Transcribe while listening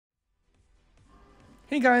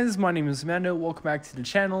Hey guys, my name is Amanda. Welcome back to the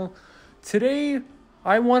channel. Today,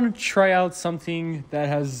 I want to try out something that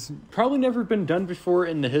has probably never been done before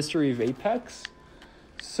in the history of Apex.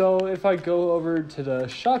 So if I go over to the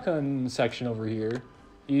shotgun section over here,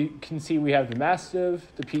 you can see we have the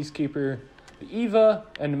Mastiff, the Peacekeeper, the Eva,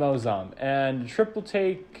 and the Mozam. And the triple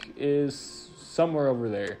take is somewhere over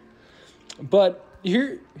there. But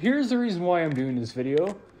here's the reason why I'm doing this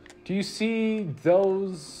video. Do you see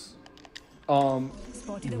those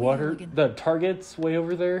what are the targets way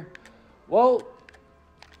over there? Well,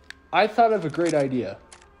 I thought of a great idea.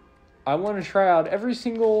 I want to try out every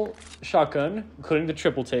single shotgun, including the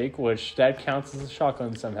triple take, which that counts as a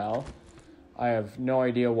shotgun somehow. I have no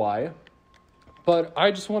idea why. But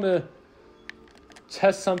I just want to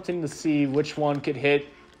test something to see which one could hit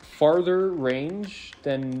farther range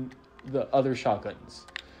than the other shotguns.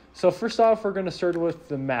 So first off, we're going to start with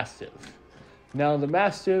the Mastiff. Now, the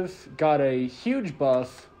Mastiff got a huge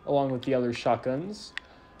buff along with the other shotguns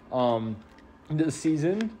this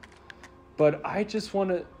season, but I just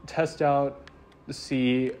want to test out to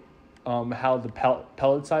see how the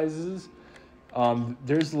pellet sizes.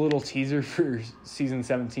 There's a little teaser for Season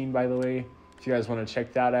 17, by the way, if you guys want to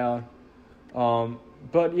check that out.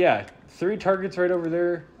 But yeah, 3 targets right over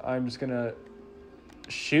there. I'm just going to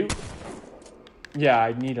shoot. Yeah,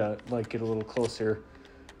 I need to get a little closer.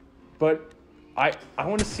 But I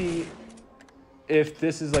want to see if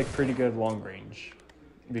this is pretty good long range,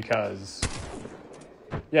 because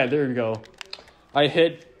yeah, there we go. I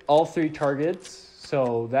hit all 3 targets,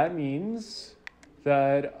 so that means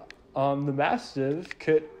that the Mastiff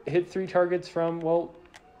could hit 3 targets from, well,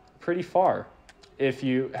 pretty far. If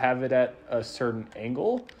you have it at a certain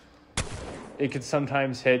angle, it could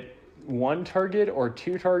sometimes hit 1 target or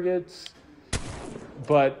 2 targets.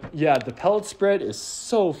 But yeah, the pellet spread is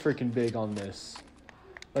so freaking big on this.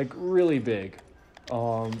 Really big.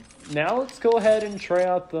 Now let's go ahead and try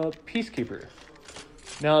out the Peacekeeper.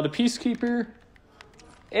 Now the Peacekeeper,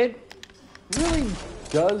 it really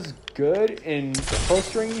does good in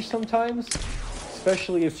close range sometimes.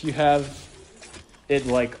 Especially if you have it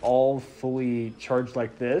all fully charged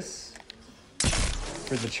like this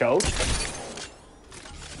for the choke.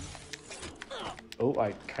 Oh,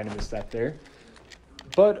 I kind of missed that there.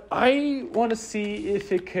 But I want to see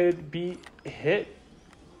if it could be hit,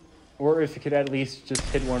 or if it could at least just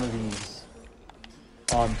hit one of these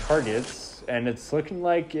targets. And it's looking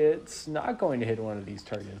like it's not going to hit one of these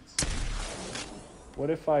targets. What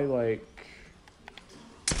if I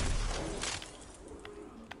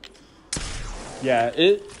yeah,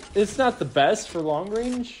 it's not the best for long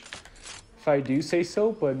range, if I do say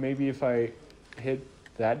so, but maybe if I hit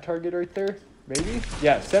that target right there, maybe?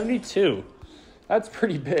 Yeah, 72. That's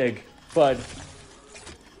pretty big, but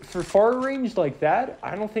for far range like that,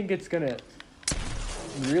 I don't think it's gonna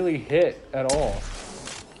really hit at all.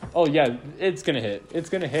 Oh yeah, it's gonna hit. It's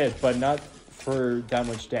gonna hit, but not for that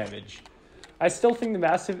much damage. I still think the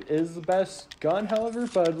Mastiff is the best gun, however,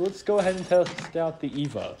 but let's go ahead and test out the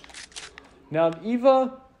Eva. Now, the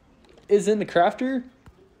Eva is in the crafter,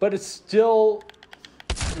 but it's still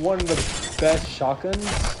one of the best shotguns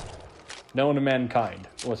known to mankind,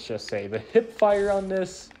 let's just say. The hip fire on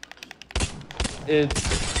this, it's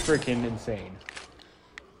freaking insane.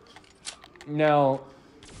 Now,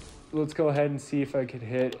 let's go ahead and see if I could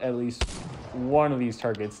hit at least one of these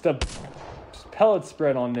targets. The pellet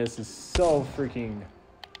spread on this is so freaking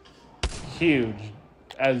huge,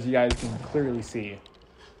 as you guys can clearly see.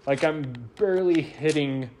 I'm barely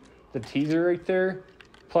hitting the teaser right there,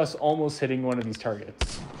 plus almost hitting one of these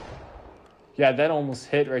targets. Yeah, that almost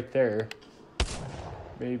hit right there.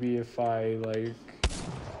 Maybe if I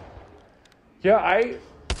yeah,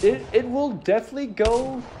 it will definitely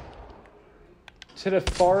go to the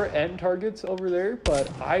far end targets over there,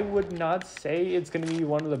 but I would not say it's going to be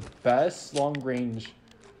one of the best long range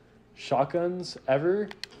shotguns ever.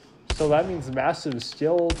 So that means the Mastiff is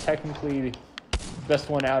still technically the best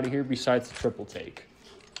one out of here besides the triple take.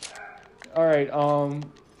 All right,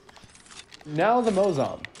 now the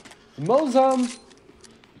Mozam. The Mozam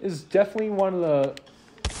is definitely one of the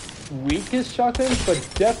weakest shotguns, but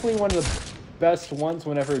definitely one of the best ones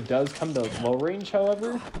whenever it does come to low range,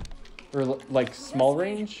 however, or small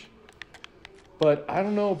range. But I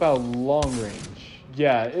don't know about long range.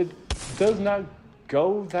 Yeah, it does not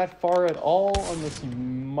go that far at all unless you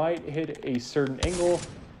might hit a certain angle.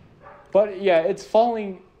 But yeah, it's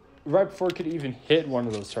falling right before it could even hit one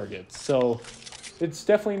of those targets. So it's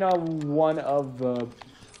definitely not one of the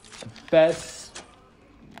best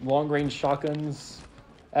long range shotguns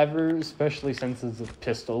ever, especially since it's a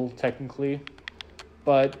pistol technically.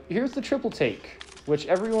 But here's the triple take, which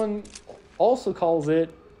everyone also calls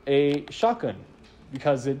it a shotgun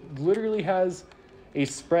because it literally has a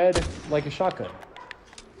spread like a shotgun.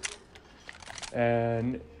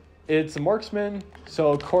 And it's a marksman, so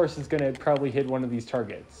of course it's going to probably hit one of these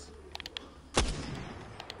targets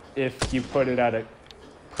if you put it at a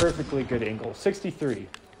perfectly good angle. 63.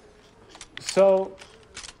 So,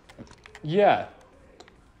 yeah.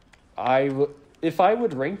 If I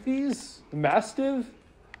would rank these, the Mastiff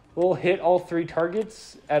will hit all 3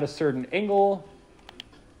 targets at a certain angle,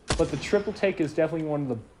 but the triple take is definitely one of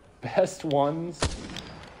the best ones,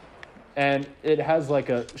 and it has like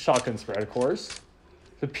a shotgun spread, of course.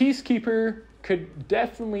 The Peacekeeper could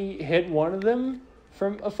definitely hit one of them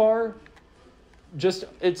from afar, just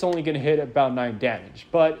it's only going to hit about 9 damage.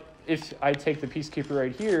 But if I take the Peacekeeper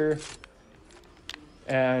right here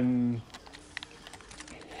and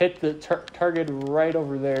hit the target right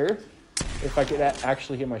over there, if I could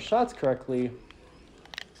actually hit my shots correctly,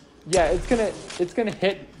 yeah, it's gonna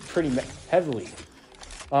hit pretty heavily.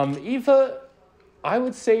 Eva, I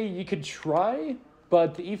would say you could try,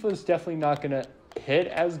 but the Eva is definitely not gonna hit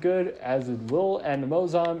as good as it will, and the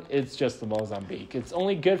Mozam, it's just the Mozambique. It's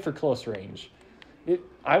only good for close range.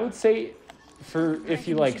 I would say for if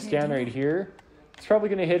you like stand right here, it's probably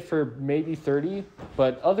gonna hit for maybe 30,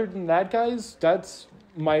 but other than that, guys, that's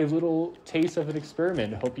my little taste of an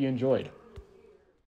experiment. Hope you enjoyed.